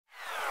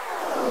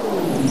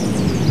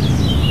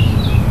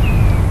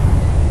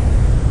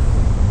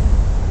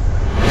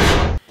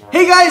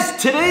guys,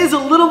 today is a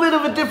little bit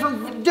of a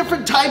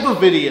different type of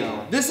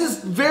video. This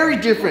is very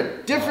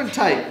different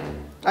type.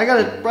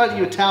 I brought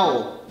you a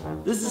towel.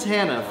 This is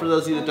Hannah, for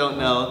those of you that don't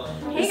know.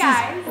 Hey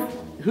guys.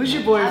 Who's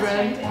your boyfriend?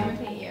 I was trying to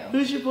imitate you.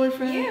 Who's your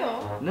boyfriend? You.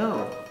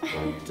 No.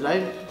 Did I?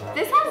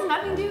 This has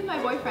nothing to do with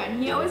my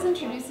boyfriend. He always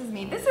introduces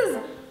me. This is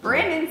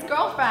Brandon's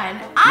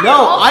girlfriend.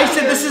 I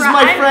said this is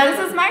my friend.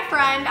 This is my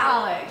friend,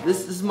 Alex.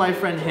 This is my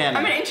friend, Hannah.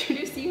 I'm gonna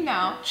introduce you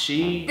now.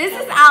 This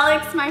is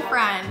Alex, my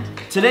friend.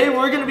 Today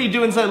we're gonna be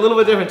doing something a little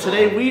bit different.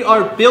 Today we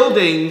are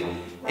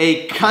building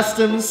a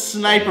custom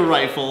sniper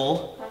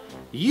rifle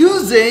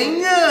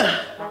using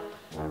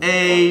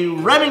a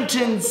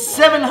Remington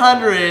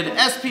 700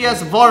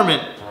 SPS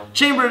varmint,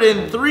 chambered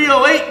in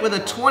 .308 with a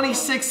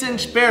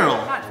 26-inch barrel.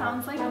 That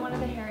sounds like one of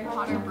the Harry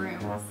Potter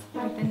brooms,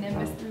 like the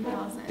Nimbus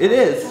 3000. It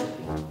is.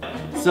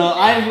 So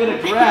I'm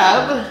gonna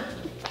grab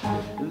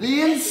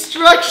the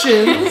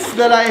instructions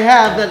that I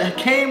have that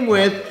came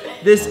with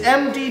this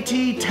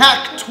MDT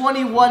TAC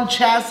 21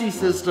 chassis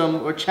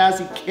system, or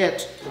chassis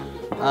kit.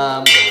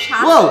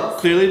 Whoa,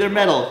 clearly they're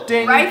metal.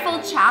 Ding.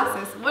 Rifle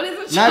chassis. What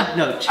is a chassis?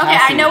 No, chassis. Okay,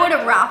 I know what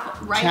a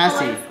rifle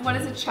chassis is. What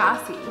is a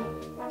chassis?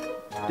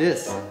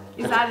 This.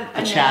 Is that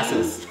a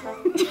chassis?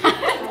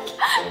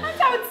 That's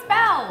how it's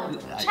spelled.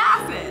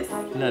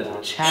 Chassis.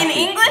 No, chassis. In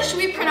English,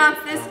 we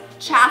pronounce this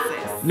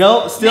chassis.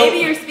 No, still.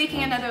 Maybe you're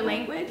speaking another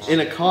language?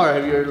 In a car,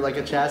 have you heard of like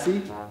a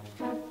chassis?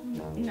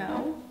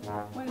 No.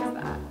 What is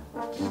that?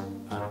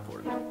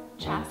 Unimportant.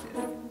 Chassis.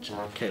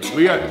 Okay,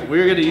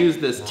 we're gonna use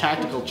this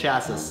tactical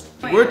chassis.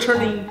 Wait. We're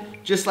turning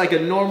just like a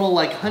normal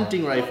like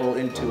hunting rifle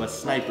into a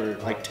sniper,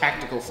 like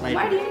tactical sniper.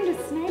 Why do you need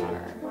a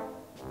sniper?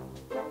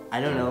 I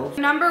don't know.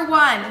 Number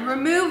 1,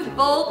 remove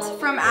bolt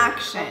from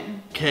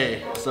action.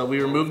 Okay, so we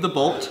remove the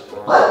bolt.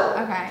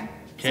 Okay.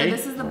 So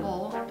this is the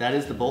bolt. That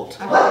is the bolt.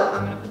 Okay,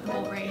 I'm gonna put the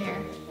bolt right here.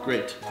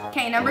 Great.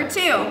 Okay, number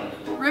 2,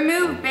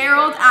 remove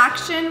barreled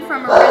action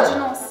from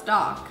original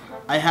stock.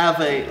 I have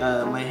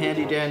my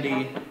handy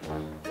dandy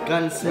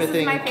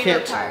gunsmithing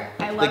kit. Part.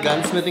 I love the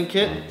gunsmithing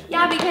kit?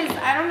 Yeah, because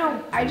I don't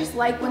know, I just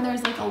like when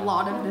there's like a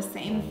lot of the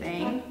same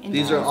thing in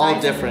These are all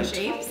different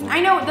shapes.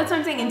 I know, that's what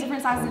I'm saying, in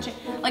different sizes and shapes.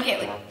 Like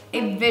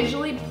it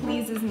visually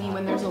pleases me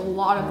when there's a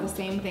lot of the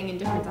same thing in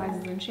different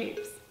sizes and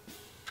shapes.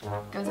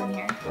 Goes in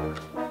here.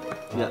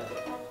 Yeah.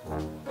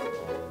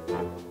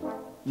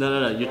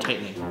 No, you're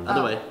tightening.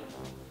 Other way.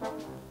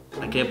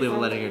 I can't believe I'm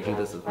letting her do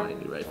this with my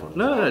new rifle.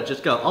 No,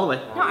 just go, all the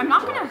way. No, I'm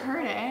not gonna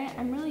hurt it.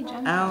 I'm really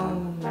gentle.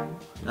 Ow.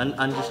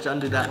 Just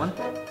undo that one.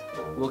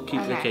 We'll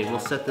keep, okay, we'll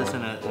set this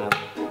in a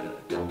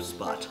good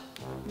spot.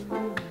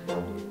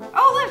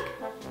 Oh, look.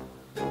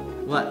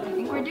 What? I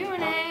think we're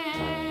doing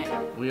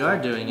it. We are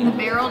doing it. The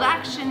barreled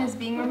action is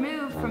being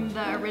removed from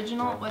the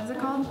original, what is it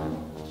called?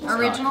 Stock.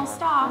 Original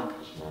stock.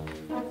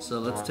 So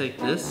let's take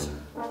this,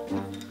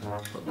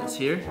 put this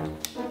here.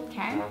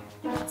 Okay.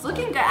 It's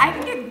looking good. I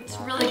think it's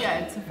really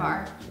good so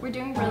far. We're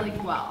doing really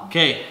well.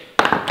 Okay.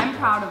 I'm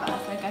proud of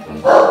us. Like I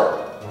think,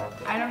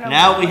 I don't know.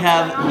 Now we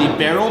have the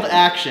barreled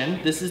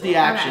action. This is the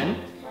action.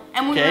 Okay.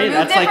 And we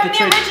removed it from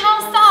the original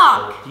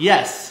stock.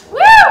 Yes.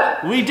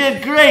 Woo! We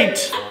did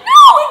great. No,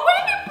 what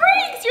if it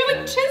breaks? You're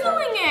like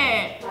chiseling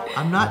it.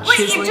 I'm not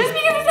chiseling. Wait, just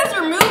because it says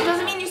remove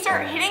doesn't mean you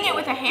start hitting it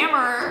with a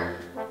hammer.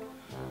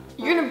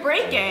 You're gonna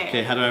break it.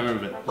 Okay, how do I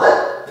remove it?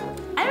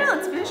 I don't know,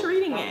 let's finish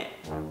reading it.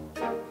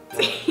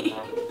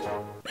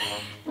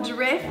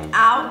 Drift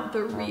out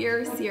the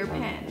rear sear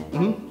pin.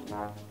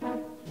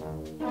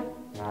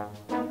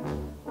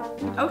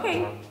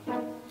 Okay.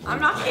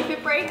 If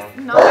it breaks,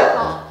 not my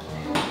fault.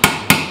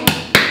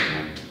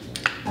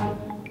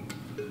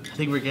 I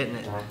think we're getting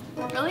it.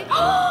 Really?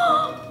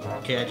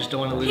 Okay, I just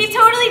don't want to lose. He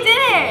totally did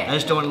it! I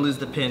just don't want to lose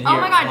the pin here.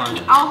 Oh my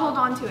god, I'll hold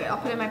on to it. I'll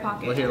put it in my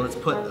pocket. Well, here, let's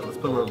put a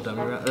little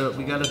dummy around.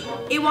 We gotta.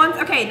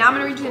 Okay, now I'm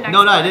gonna read you the next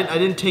one. one. I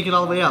didn't take it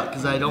all the way out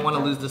because I don't want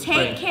to lose the spring.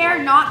 Take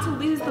care not to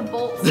lose the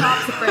bolt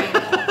stop spring.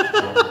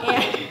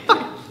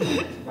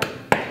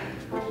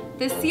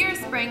 The sear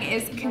spring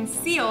is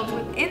concealed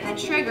within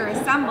the trigger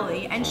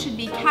assembly and should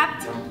be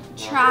kept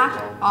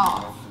track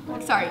of.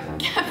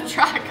 Kept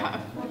track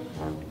of.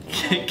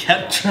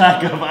 Kept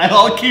track of.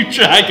 I'll keep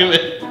track of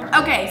it.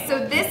 Okay, so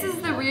this is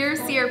the rear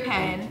sear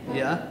pin.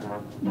 Yeah.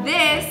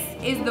 This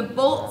is the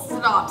bolt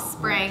stop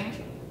spring.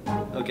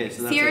 Okay,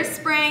 so that's sear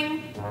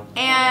spring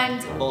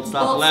and bolt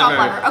stop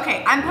lever.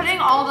 Okay, I'm putting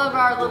all of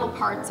our little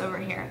parts over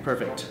here.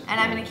 Perfect. And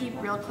I'm gonna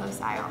keep real close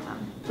eye on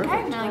them. Perfect.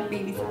 Okay, I'm gonna like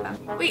babysit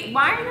them. Wait,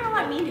 why are you gonna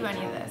let me do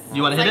any of this?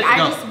 You wanna hit it? I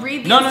Go. just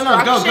read the No,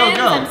 instructions.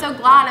 go. I'm so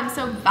glad I'm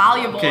so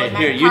valuable. Okay, in my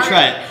here, you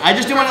try it. I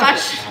just didn't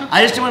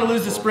want to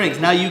lose the springs.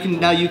 Now you can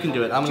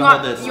do it. I'm gonna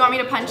hold this. You want me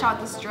to punch out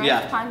the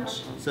strength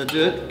punch? So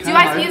do it. Do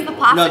I have to use the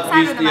plastic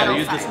side or the metal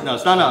side?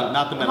 This. No,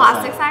 not the metal side.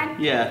 Plastic side?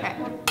 Yeah. Okay.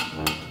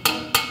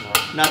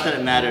 Not that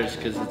it matters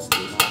because it's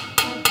just.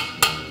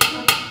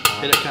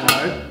 Hit it kind of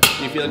hard.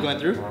 Do you feel it going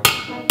through?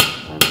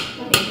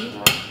 Maybe.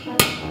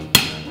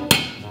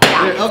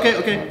 Yeah.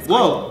 Okay.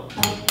 Whoa.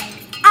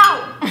 Ow!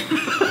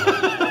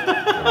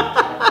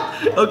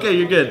 Okay,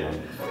 you're good.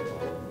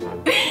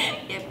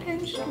 It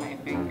pinched my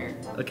finger.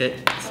 Okay,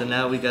 so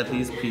now we got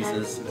these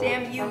pieces.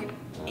 Damn, you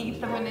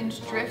 1/8 of an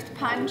inch drift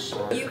punch.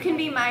 You can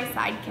be my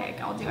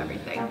sidekick. I'll do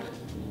everything.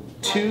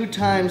 2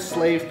 times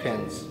slave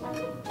pins. I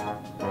think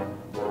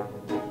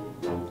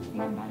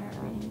I'm better at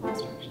reading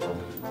instructions.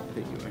 I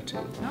think you are too.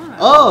 No.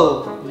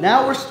 Oh,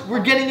 now we're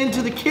getting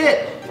into the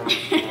kit.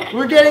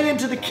 We're getting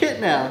into the kit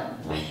now.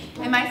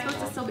 Am I supposed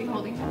to still be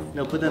holding this?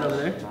 No, put that over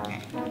there. Okay.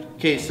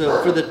 Okay,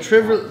 so for the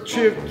Trevor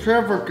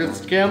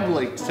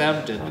assembly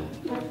expanded.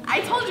 I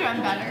told you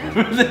I'm better.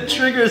 For the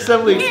trigger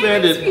assembly You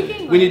can't even speak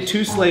expanded, English. we need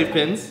 2 slave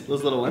pins,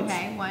 those little ones.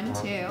 Okay, 1,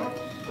 2.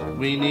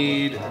 We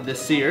need the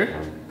sear.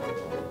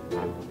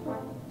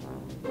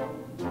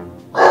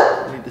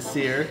 We need the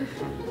sear.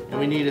 And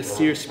we need a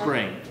sear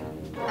spring.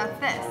 That's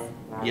this.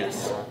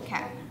 Yes.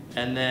 Okay.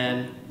 And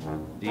then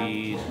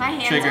the My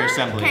hands trigger are,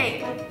 assembly.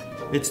 Okay.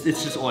 It's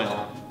just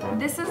oil.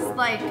 This is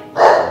like,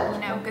 you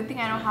know, good thing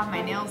I don't have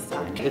my nails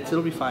done.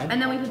 It'll be fine. And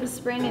then we put the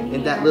spring in here.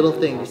 In that little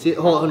thing. You see it?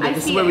 Hold on. I This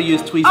is see where it. we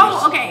use tweezers.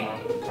 Oh, okay.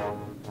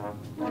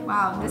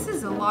 Wow, this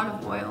is a lot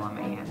of oil on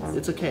my hands.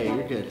 It's okay.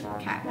 You're good.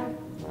 Okay.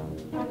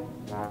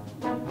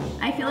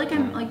 I feel like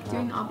I'm like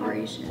doing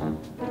operation.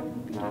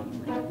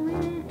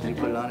 Did you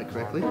put it on it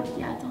correctly?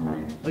 Yeah, it's on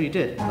there. Oh, you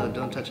did. Oh,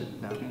 don't touch it.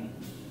 No.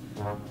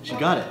 She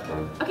got it.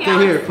 Okay, Okay,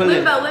 here, put it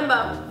in.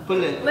 limbo.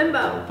 Put it in.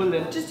 Limbo. Put it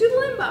in. Just do the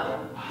limbo.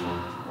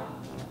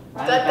 I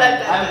have a bad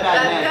neck. I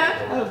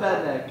have a bad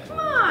neck. Come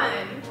on. I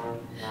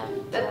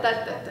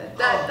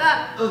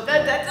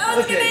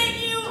was gonna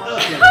hit you.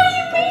 Okay. How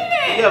you made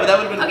it? Yeah, but that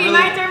would have been Okay,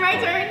 really... my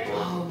turn.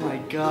 Oh my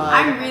god.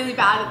 I'm really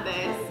bad at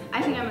this.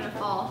 I think I'm gonna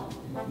fall.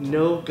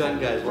 No gun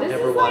guys will This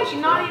ever is watch like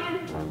you. not even.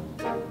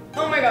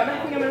 Oh my god, I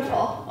think I'm gonna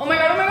fall. Oh my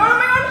god, oh my god, oh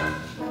my god!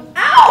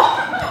 Ow!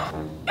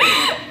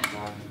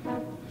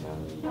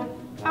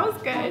 That was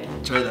good.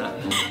 Try that.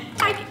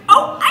 I got it!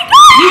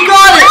 You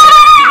got it!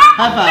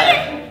 High five.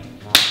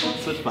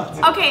 Switch spots.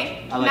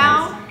 Okay, I like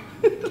now.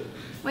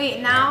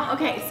 Wait, now,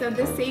 okay, so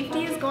the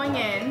safety is going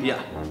in.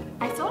 Yeah.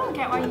 I still don't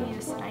get why you need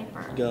a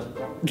sniper. Go.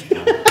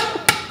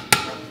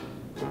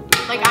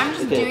 Like, I'm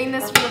just Okay. doing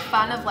this for the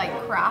fun of like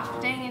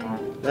crafting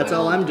and. That's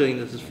all I'm doing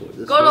this is for.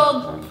 Good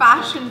old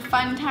fashioned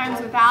fun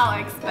times with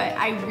Alex, but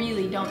I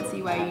really don't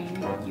see why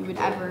you would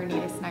ever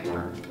need a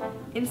sniper.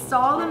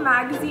 Install the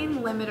magazine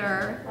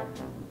limiter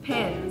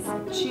pins.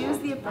 Choose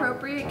the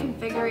appropriate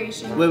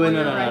configuration Wait, for no,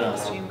 your no, no,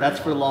 rifle's no. chamber. That's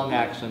for long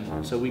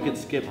action. So we could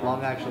skip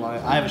long action, long.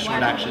 I have a short Why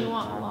don't action. you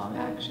want long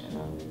action?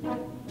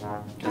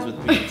 Because with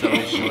me it's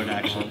always short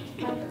action.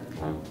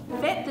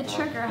 Fit the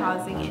trigger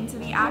housing into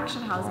the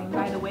action housing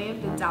by the way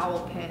of the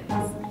dowel pins.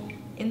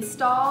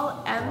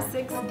 Install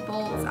M6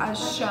 bolts as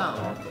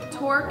shown.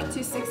 Torque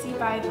to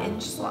 65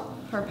 inch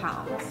per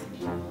pound.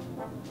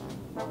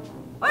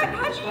 What?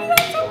 How'd you do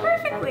that so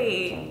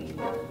perfectly?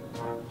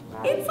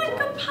 It's like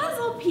a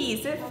puzzle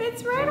piece. It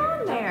fits right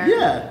on there.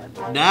 Yeah.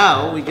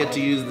 Now we get to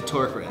use the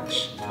torque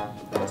wrench.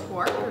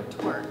 Torque or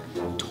torque?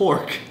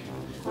 Torque.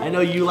 I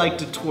know you like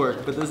to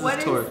twerk, but this What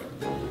is torque.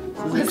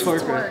 This is a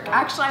torque wrench.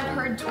 Actually, I've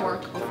heard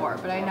torque before,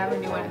 but I never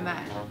knew what it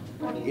meant.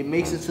 It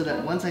makes it so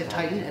that once I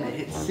tighten and it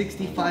hits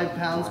 65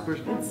 pounds per,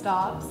 It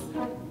stops.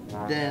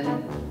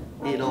 then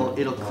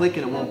it'll click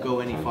and it won't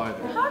go any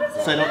farther. How does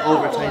it So I don't know?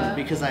 over tighten it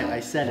because I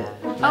set it.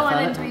 Oh, Found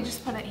and it? then do we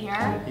just put it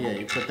here? Yeah,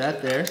 you put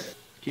that there.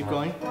 Keep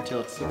going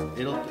until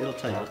it'll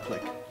tighten, it'll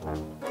click.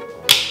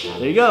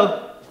 There you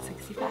go.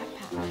 65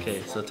 pounds.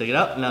 Okay, so take it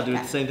out and now do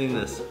the same thing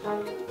this.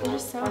 You're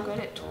so good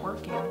at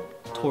twerking.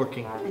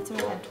 Torquing. That's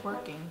what I said,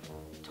 twerking.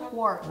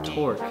 Twerk.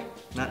 Torque,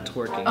 not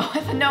twerking. Oh,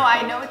 no,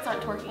 I know it's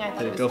not twerking. I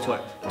thought it was Go for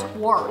it.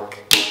 twerk.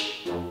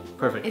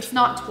 Perfect. It's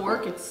not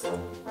twerk, it's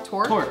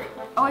torque? Torque.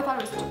 Oh, I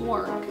thought it was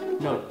twerk.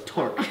 No,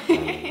 torque.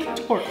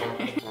 Torque.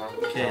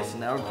 Okay, so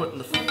now we're putting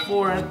the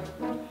 4 in.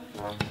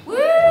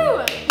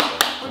 Woo!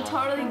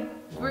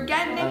 We're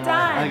getting it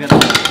done. I got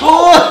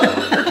Oh!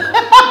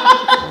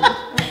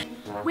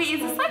 Wait, is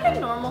this like a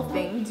normal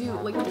thing? Do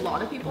like a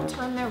lot of people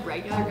turn their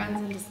regular guns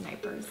into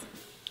snipers?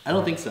 I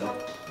don't think so.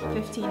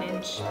 15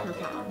 inch per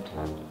pound.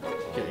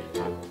 Okay.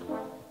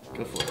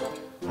 Go for it.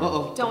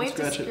 Uh-oh. Don't we have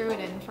to scratch screw it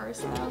in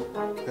first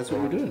though? That's what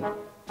we're doing.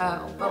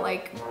 Oh, but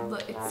like,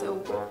 look, it's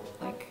so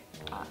like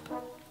up.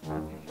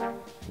 Okay.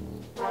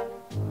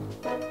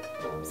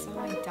 I'm so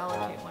like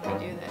delicate when I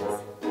do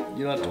this.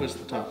 You don't have to twist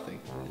the top thing.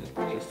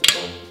 Just,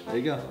 there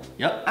you go.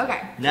 Yep.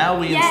 Okay. Now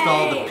we Yay!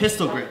 install the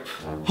pistol grip.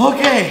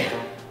 Okay.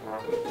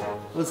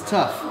 That was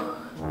tough.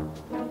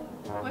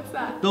 What's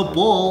that? The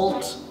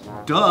bolt.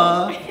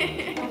 Duh.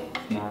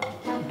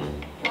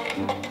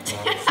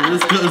 So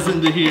this goes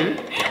into here.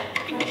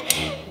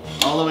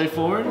 All the way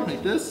forward,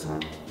 like this.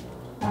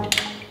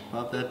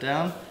 Pop that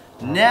down.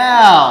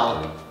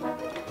 Now.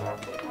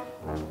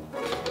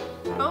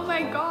 Oh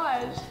my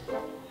gosh.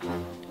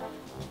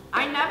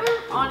 I've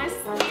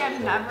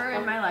never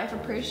in my life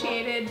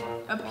appreciated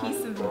a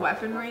piece of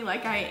weaponry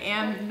like I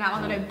am now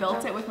that I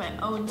built it with my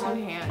own 2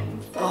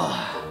 hands.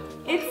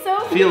 Oh, It's so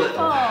feel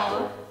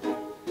beautiful.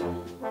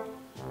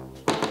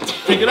 it.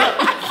 Pick it up.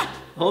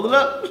 Hold it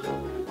up.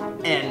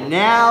 And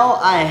now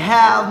I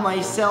have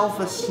myself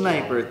a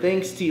sniper,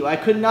 thanks to you. I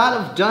could not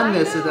have done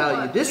this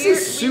without you. This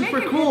is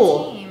super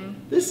cool.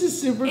 This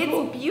is super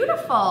cool. It's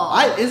beautiful.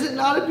 Is it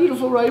not a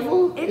beautiful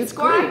rifle? It's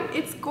great.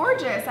 It's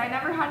gorgeous. I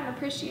never had an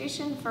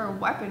appreciation for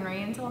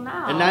weaponry until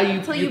now. And now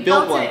you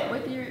built one. it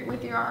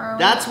with your own.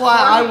 That's why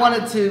I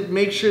wanted to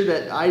make sure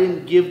that I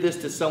didn't give this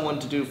to someone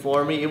to do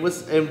for me.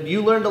 And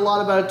you learned a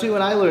lot about it too,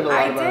 and I learned a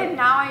lot about it. I did.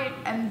 Now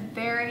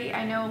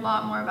I know a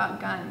lot more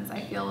about guns.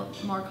 I feel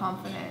more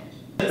confident.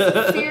 This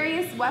is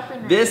serious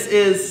weaponry. This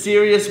is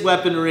serious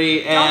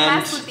weaponry, and don't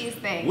mess with these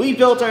things. We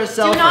built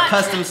ourselves a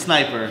custom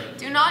sniper.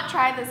 Do not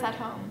try this at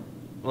home.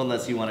 Well,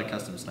 unless you want a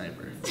custom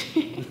sniper.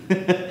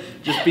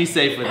 Just be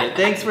safe with it.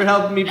 Thanks for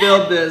helping me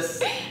build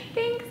this.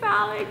 Thanks,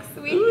 Alex.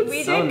 We did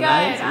good.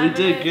 Nice.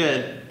 We did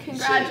good.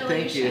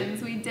 Congratulations, Thank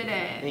you. we did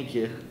it. Thank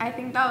you. I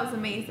think that was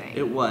amazing.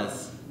 It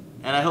was.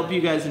 And I hope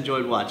you guys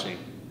enjoyed watching.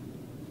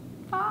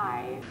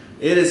 Bye.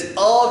 It is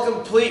all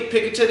complete.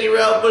 Picatinny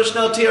Rail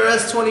Bushnell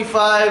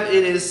TRS-25.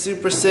 It is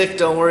super sick.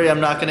 Don't worry,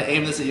 I'm not going to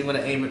aim this at you. I'm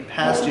going to aim it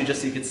past you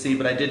just so you can see,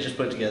 but I did just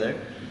put it together.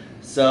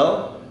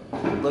 So,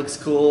 looks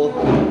cool.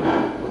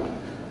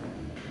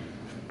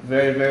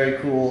 Very, very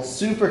cool.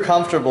 Super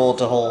comfortable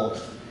to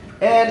hold.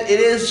 And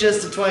it is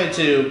just a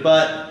 22,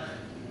 but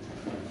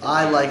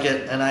I like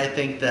it, and I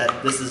think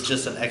that this is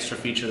just an extra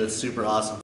feature that's super awesome.